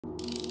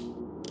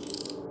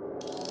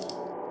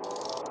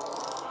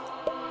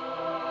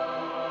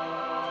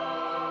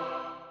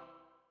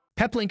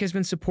Peplink has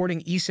been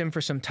supporting eSIM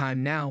for some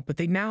time now, but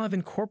they now have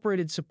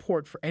incorporated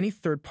support for any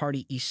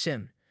third-party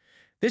eSIM.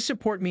 This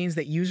support means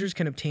that users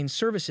can obtain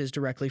services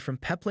directly from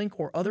Peplink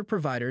or other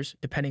providers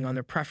depending on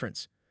their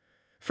preference.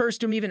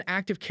 First, you'll need an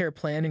active care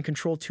plan and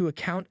Control 2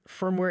 account,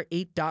 firmware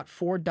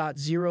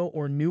 8.4.0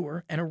 or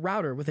newer, and a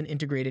router with an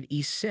integrated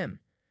eSIM.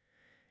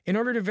 In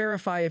order to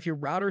verify if your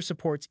router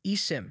supports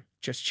eSIM,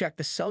 just check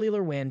the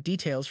cellular WAN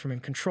details from In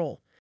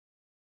Control.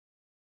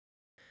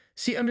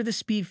 See under the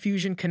Speed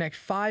Fusion Connect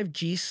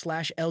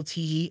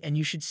 5G/LTE and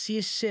you should see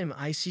a SIM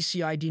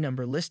ICCID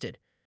number listed.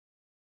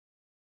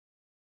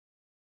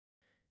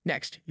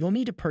 Next, you'll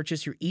need to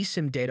purchase your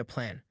eSIM data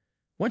plan.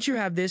 Once you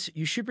have this,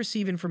 you should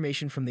receive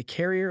information from the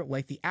carrier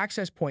like the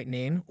access point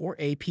name, or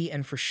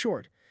APN for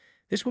short.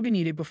 This will be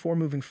needed before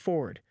moving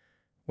forward.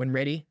 When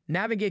ready,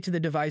 navigate to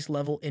the device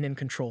level in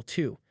Control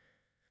 2.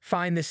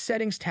 Find the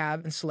Settings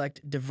tab and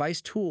select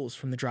Device Tools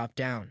from the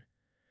drop-down.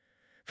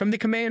 From the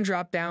Command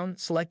drop-down,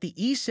 select the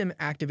eSIM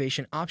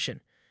activation option.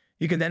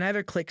 You can then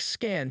either click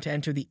Scan to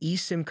enter the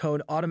eSIM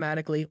code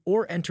automatically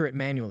or enter it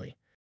manually.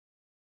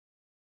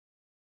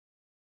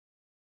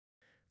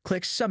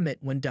 Click Submit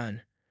when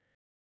done.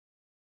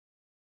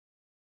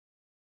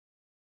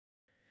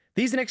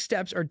 These next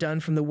steps are done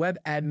from the web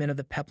admin of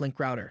the Peplink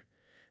router.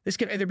 This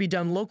can either be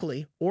done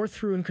locally or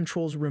through In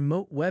Control's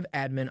remote web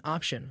admin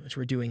option, which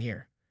we're doing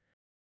here.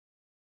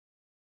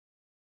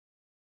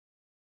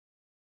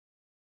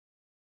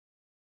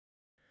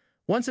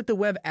 Once at the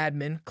web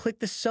admin, click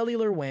the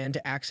cellular WAN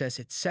to access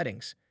its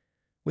settings.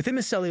 Within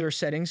the cellular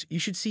settings, you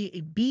should see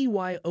a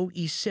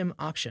BYOE SIM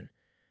option.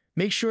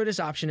 Make sure this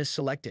option is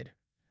selected.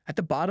 At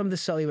the bottom of the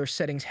cellular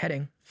settings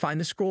heading, find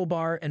the scroll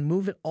bar and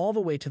move it all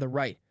the way to the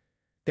right.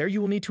 There you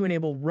will need to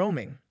enable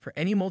roaming for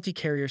any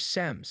multi-carrier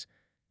SIMs.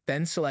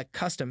 Then select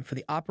Custom for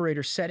the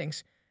operator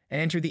settings and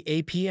enter the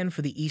APN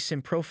for the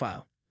eSIM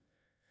profile.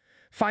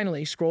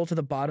 Finally, scroll to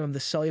the bottom of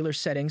the cellular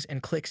settings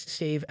and click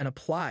Save and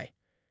Apply.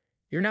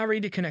 You're now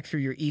ready to connect through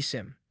your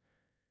eSIM.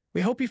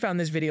 We hope you found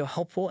this video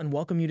helpful and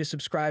welcome you to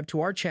subscribe to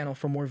our channel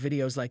for more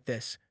videos like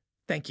this.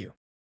 Thank you.